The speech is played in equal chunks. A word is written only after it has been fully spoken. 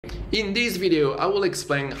In this video, I will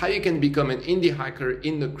explain how you can become an indie hacker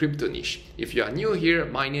in the crypto niche. If you are new here,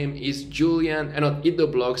 my name is Julian, and on Eat the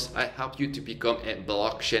Blocks, I help you to become a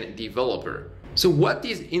blockchain developer. So what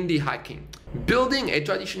is indie hacking? Building a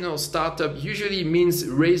traditional startup usually means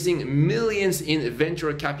raising millions in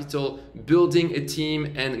venture capital, building a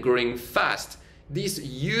team, and growing fast. This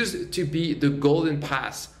used to be the golden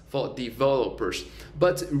path for developers.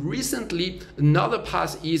 But recently, another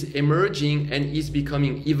path is emerging and is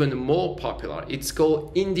becoming even more popular. It's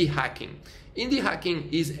called indie hacking. Indie hacking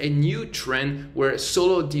is a new trend where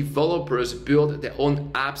solo developers build their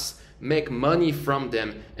own apps, make money from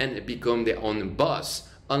them, and become their own boss.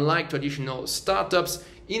 Unlike traditional startups,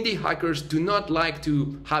 indie hackers do not like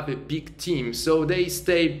to have a big team, so they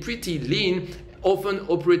stay pretty lean, often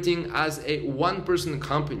operating as a one-person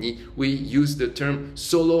company. We use the term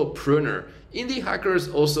solopreneur. Indie hackers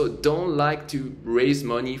also don't like to raise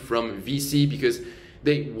money from VC because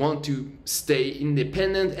they want to stay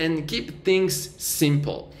independent and keep things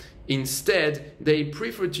simple. Instead, they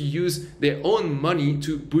prefer to use their own money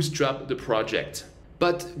to bootstrap the project.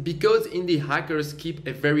 But because indie hackers keep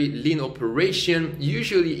a very lean operation,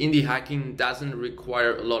 usually indie hacking doesn't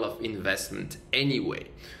require a lot of investment anyway.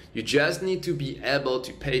 You just need to be able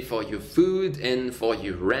to pay for your food and for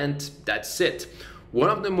your rent. That's it. One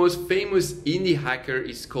of the most famous indie hackers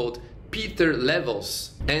is called Peter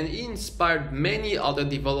Levels, and he inspired many other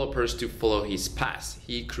developers to follow his path.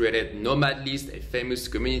 He created Nomad List, a famous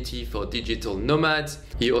community for digital nomads.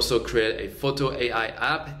 He also created a photo AI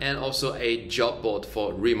app and also a job board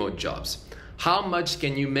for remote jobs. How much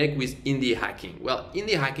can you make with indie hacking? Well,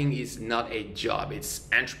 indie hacking is not a job, it's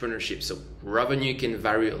entrepreneurship, so revenue can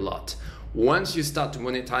vary a lot. Once you start to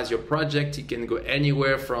monetize your project, it can go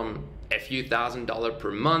anywhere from a few $1,000s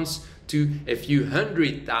per month to a few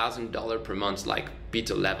 $100,000s per month, like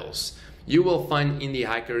Peter Levels. You will find indie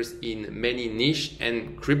hackers in many niches,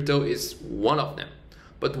 and crypto is one of them.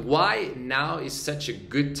 But why now is such a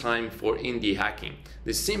good time for indie hacking?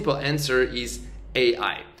 The simple answer is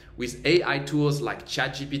AI. With AI tools like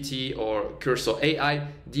ChatGPT or Cursor AI,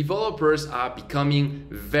 developers are becoming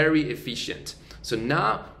very efficient. So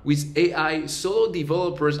now with AI, solo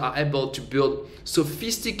developers are able to build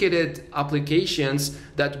sophisticated applications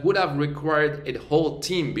that would have required a whole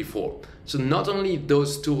team before. So not only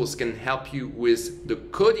those tools can help you with the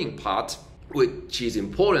coding part, which is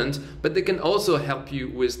important, but they can also help you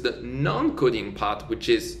with the non-coding part, which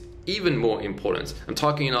is even more important. I'm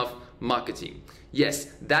talking of marketing. Yes,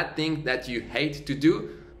 that thing that you hate to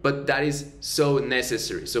do, but that is so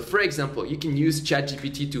necessary. So for example, you can use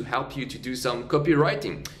ChatGPT to help you to do some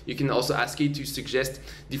copywriting. You can also ask it to suggest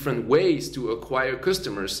different ways to acquire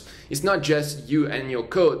customers. It's not just you and your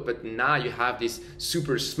code, but now you have this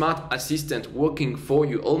super smart assistant working for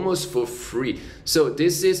you almost for free. So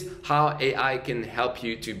this is how AI can help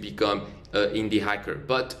you to become an indie hacker.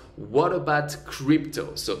 But what about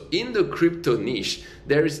crypto? So in the crypto niche,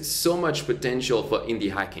 there is so much potential for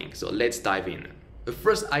indie hacking. So let's dive in. The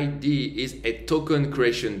first idea is a token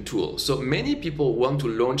creation tool. So many people want to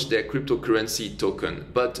launch their cryptocurrency token,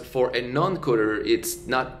 but for a non-coder, it's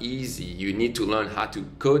not easy. You need to learn how to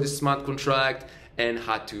code a smart contract and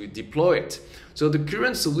how to deploy it. So the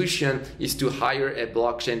current solution is to hire a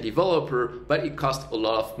blockchain developer, but it costs a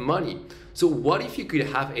lot of money. So what if you could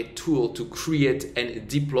have a tool to create and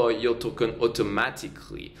deploy your token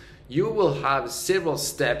automatically? You will have several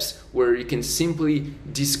steps where you can simply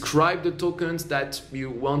describe the tokens that you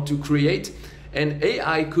want to create, and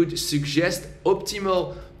AI could suggest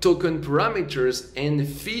optimal token parameters and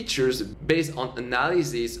features based on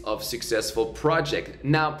analysis of successful project.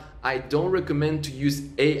 Now, I don't recommend to use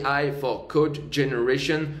AI for code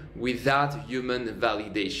generation without human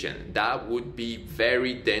validation. That would be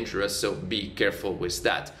very dangerous, so be careful with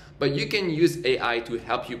that. But you can use AI to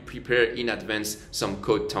help you prepare in advance some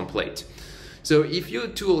code template. So if your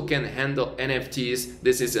tool can handle NFTs,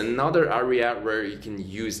 this is another area where you can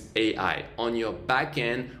use AI. On your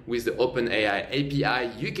backend with the OpenAI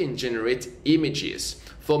API, you can generate images.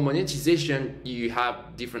 For monetization, you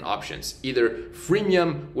have different options, either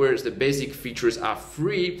freemium, where the basic features are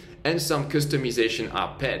free and some customization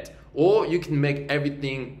are paid. Or you can make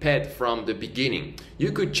everything paid from the beginning.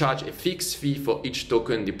 You could charge a fixed fee for each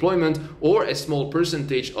token deployment or a small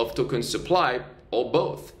percentage of token supply, or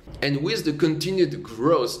both. And with the continued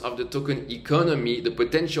growth of the token economy, the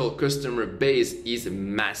potential customer base is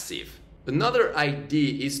massive. Another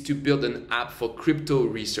idea is to build an app for crypto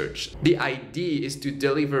research. The idea is to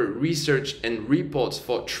deliver research and reports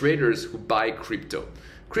for traders who buy crypto.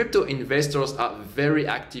 Crypto investors are very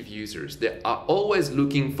active users. They are always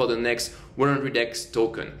looking for the next 100x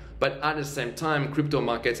token. But at the same time, crypto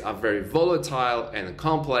markets are very volatile and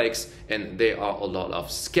complex, and there are a lot of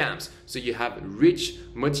scams. So you have rich,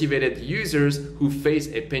 motivated users who face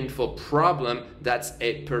a painful problem. That's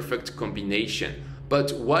a perfect combination.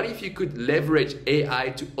 But what if you could leverage AI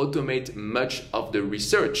to automate much of the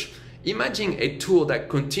research? Imagine a tool that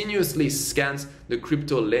continuously scans the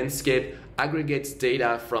crypto landscape, aggregates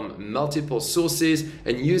data from multiple sources,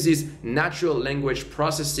 and uses natural language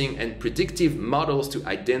processing and predictive models to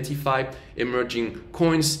identify emerging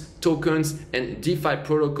coins, tokens, and DeFi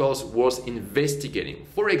protocols worth investigating.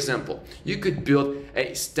 For example, you could build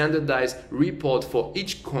a standardized report for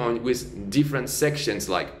each coin with different sections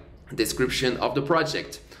like description of the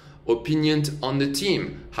project, opinion on the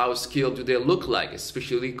team, how skilled do they look like,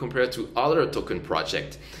 especially compared to other token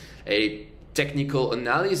projects, a technical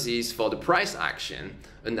analysis for the price action,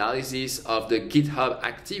 analysis of the GitHub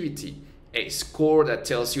activity, a score that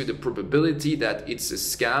tells you the probability that it's a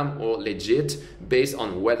scam or legit based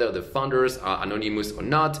on whether the founders are anonymous or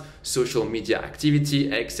not, social media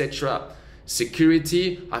activity, etc.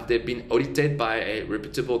 Security, have they been audited by a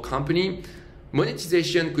reputable company?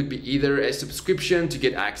 Monetization could be either a subscription to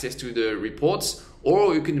get access to the reports,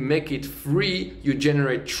 or you can make it free. You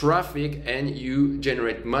generate traffic and you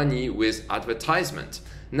generate money with advertisement.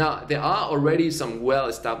 Now, there are already some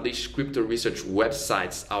well-established crypto research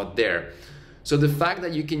websites out there. So the fact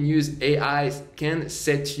that you can use AI can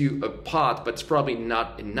set you apart, but it's probably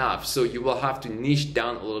not enough. So you will have to niche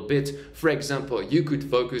down a little bit. For example, you could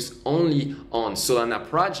focus only on Solana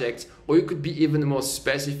projects, or you could be even more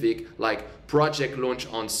specific, like project launch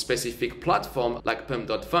on specific platform like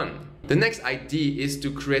pump.fun. The next idea is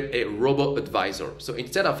to create a robo-advisor. So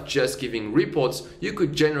instead of just giving reports, you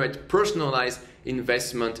could generate personalized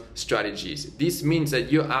investment strategies. This means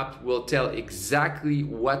that your app will tell exactly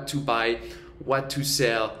what to buy, what to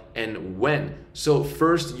sell, and when. So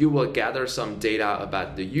first you will gather some data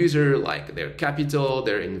about the user, like their capital,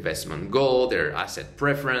 their investment goal, their asset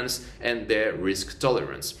preference, and their risk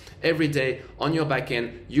tolerance. Every day on your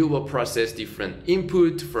backend, you will process different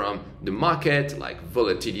input from the market, like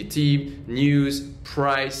volatility, news,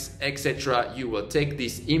 price, etc. You will take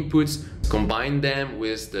these inputs, combine them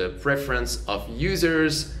with the preference of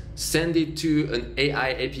users, send it to an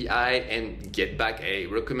AI API, and get back a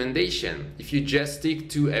recommendation. If you just stick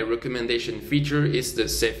to a recommendation feature, it's the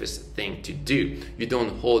safest thing to do. You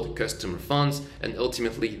don't hold customer funds, and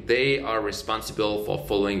ultimately they are responsible for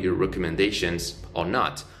following your recommendations or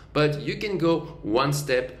not. But you can go one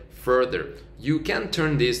step further. You can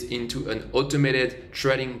turn this into an automated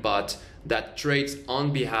trading bot that trades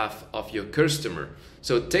on behalf of your customer.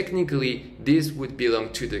 So technically, this would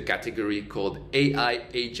belong to the category called AI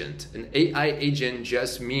agent. An AI agent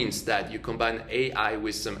just means that you combine AI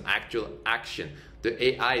with some actual action. The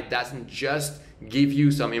AI doesn't just give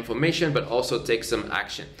you some information, but also take some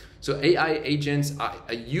action. So AI agents are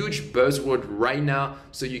a huge buzzword right now,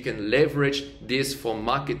 so you can leverage this for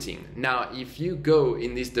marketing. Now, if you go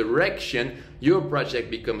in this direction, your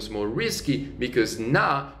project becomes more risky because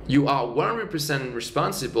now you are 100%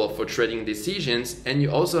 responsible for trading decisions, and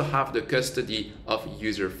you also have the custody of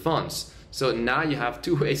user funds. So now you have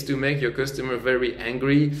two ways to make your customer very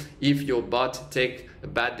angry if your bot takes a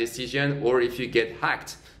bad decision or if you get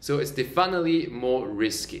hacked. So it's definitely more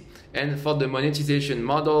risky. And for the monetization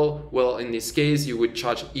model, well, in this case, you would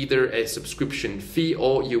charge either a subscription fee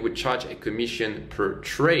or you would charge a commission per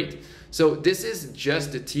trade. So this is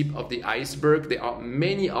just the tip of the iceberg. There are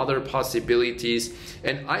many other possibilities,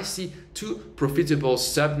 and I see two profitable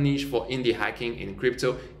sub-niche for indie hacking in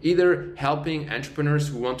crypto, either helping entrepreneurs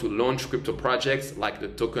who want to launch crypto projects like the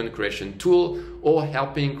token creation tool, or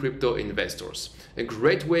helping crypto investors. A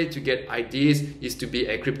great way to get ideas is to be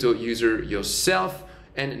a crypto user yourself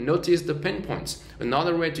and notice the pain points.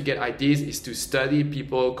 Another way to get ideas is to study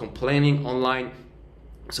people complaining online.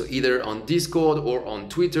 So either on Discord or on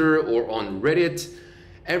Twitter or on Reddit.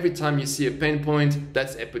 Every time you see a pain point,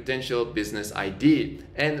 that's a potential business idea.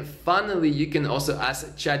 And finally, you can also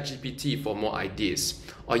ask ChatGPT for more ideas.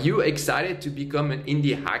 Are you excited to become an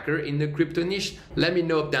indie hacker in the crypto niche? Let me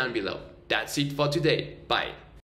know down below. That's it for today. Bye.